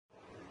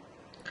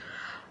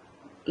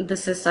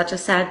This is such a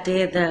sad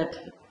day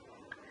that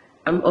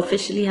I'm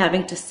officially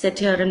having to sit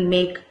here and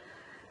make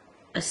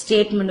a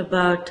statement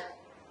about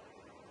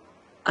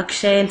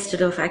Akshay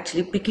instead of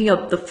actually picking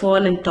up the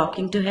phone and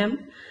talking to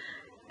him.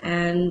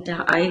 And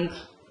I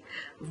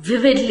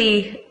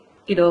vividly,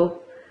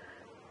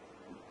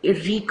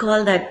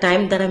 recall that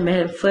time that I met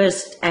him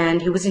first,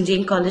 and he was in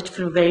Jain College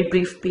for a very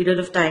brief period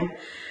of time.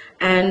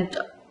 And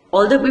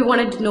all that we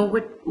wanted to know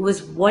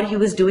was what he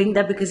was doing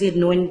there, because he had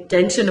no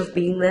intention of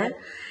being there.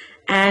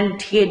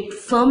 And he had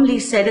firmly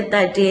said it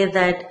that day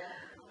that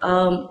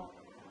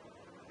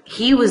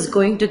he was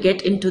going to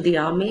get into the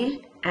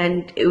army,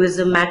 and it was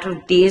a matter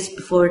of days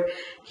before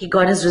he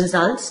got his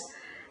results.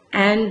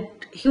 And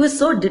he was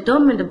so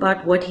determined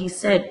about what he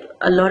said.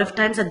 A lot of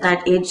times at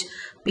that age,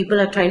 people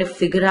are trying to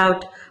figure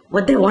out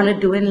what they want to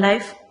do in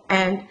life,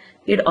 and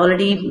he had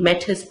already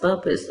met his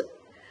purpose.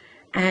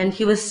 And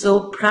he was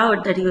so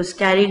proud that he was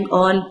carrying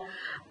on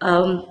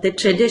the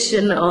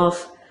tradition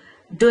of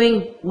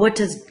doing what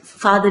his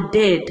father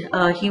did.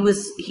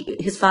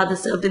 His father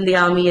served in the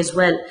army as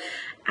well,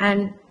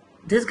 and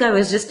this guy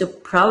was just a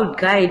proud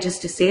guy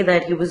just to say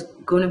that he was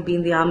going to be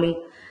in the army.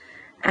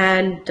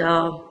 And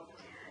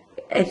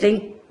I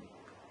think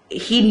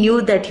he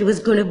knew that he was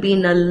going to be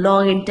in a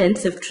long,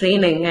 intensive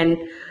training. And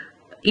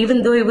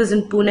even though he was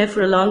in Pune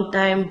for a long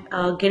time,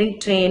 getting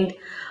trained,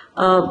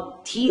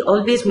 he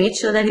always made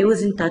sure that he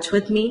was in touch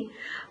with me.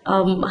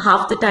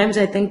 Half the times,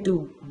 I think,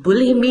 to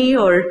bully me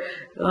or,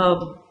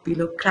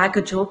 crack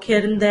a joke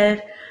here and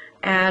there.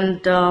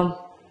 And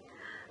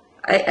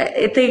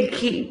I think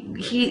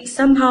he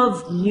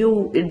somehow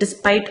knew,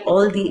 despite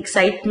all the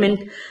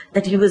excitement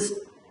that he was,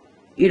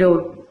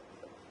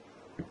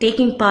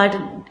 taking part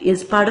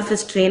is part of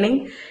his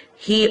training,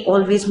 he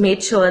always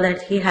made sure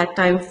that he had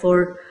time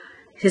for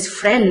his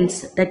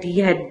friends that he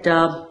had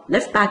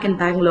left back in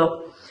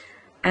Bangalore.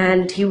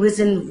 And he was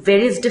in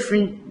various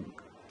different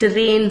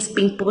terrains,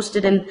 being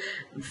posted in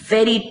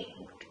very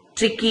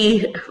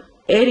tricky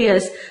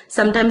areas.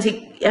 Sometimes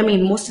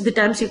most of the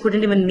times he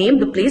couldn't even name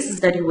the places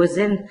that he was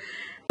in.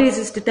 He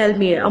used to tell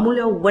me,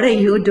 Amulya, what are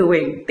you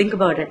doing? Think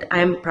about it.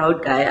 I'm a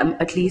proud guy. I'm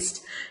at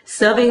least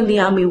serving in the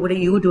army. What are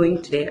you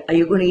doing today? Are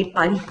you going to eat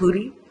pani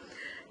puri?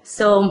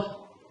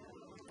 So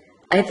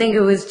I think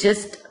it was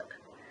just,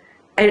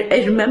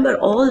 I remember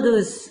all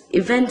those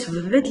events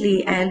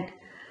vividly, and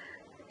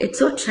it's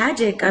so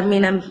tragic. I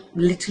mean, I'm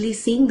literally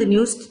seeing the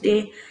news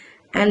today,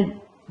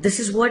 and this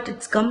is what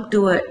it's come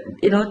to.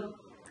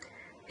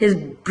 His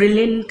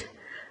brilliant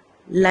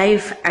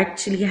life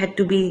actually had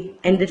to be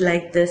ended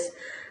like this.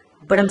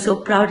 But I'm so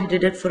proud he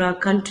did it for our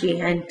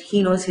country, and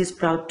he knows he's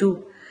proud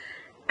too.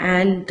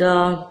 And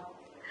the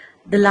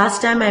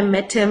last time I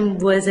met him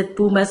was at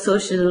Puma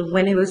Social,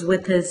 when he was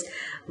with his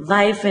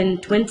wife and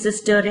twin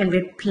sister, and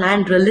we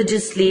planned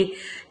religiously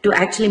to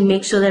actually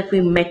make sure that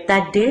we met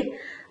that day,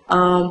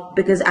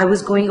 because I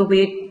was going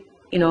away,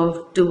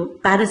 to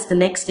Paris the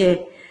next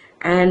day,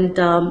 and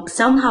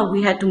somehow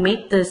we had to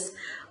make this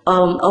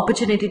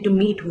opportunity to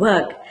meet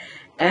work.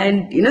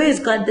 And he's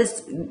got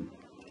this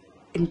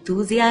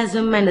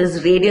enthusiasm, and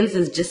his radiance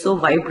is just so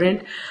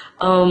vibrant.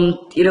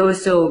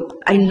 So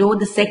I know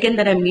the second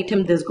that I meet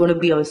him, there's going to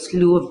be a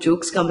slew of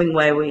jokes coming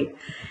my way.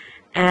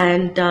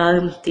 And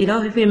he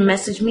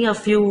messaged me a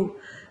few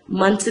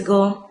months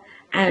ago,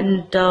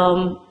 and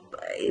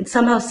it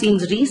somehow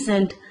seems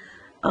recent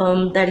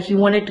that he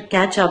wanted to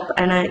catch up,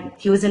 and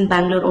he was in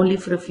Bangalore only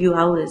for a few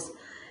hours,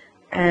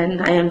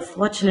 and I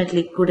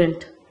unfortunately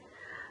couldn't.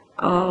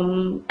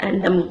 And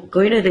I'm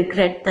going to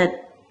regret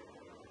that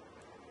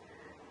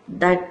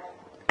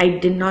I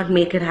did not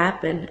make it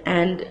happen.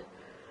 And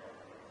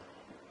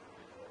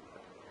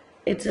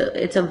it's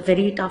a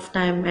very tough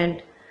time,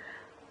 and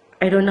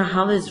I don't know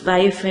how his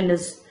wife and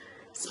his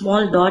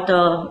small daughter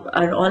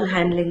are all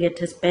handling it,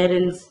 his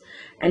parents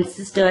and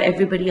sister,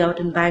 everybody out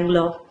in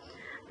Bangalore.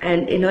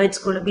 And it's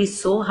going to be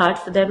so hard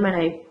for them, and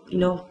I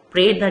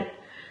pray that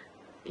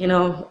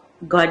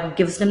God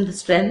gives them the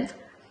strength.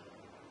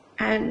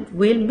 And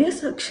we'll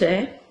miss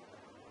Akshay.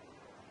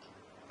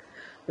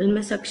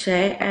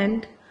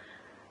 And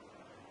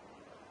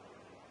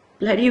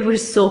bloody, we're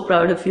so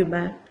proud of you,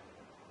 man.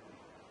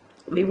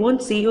 We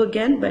won't see you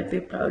again, but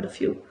we're proud of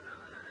you.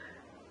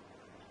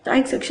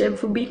 Thanks, Akshay,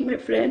 for being my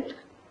friend.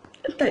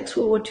 And thanks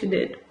for what you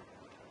did.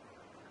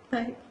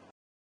 Bye.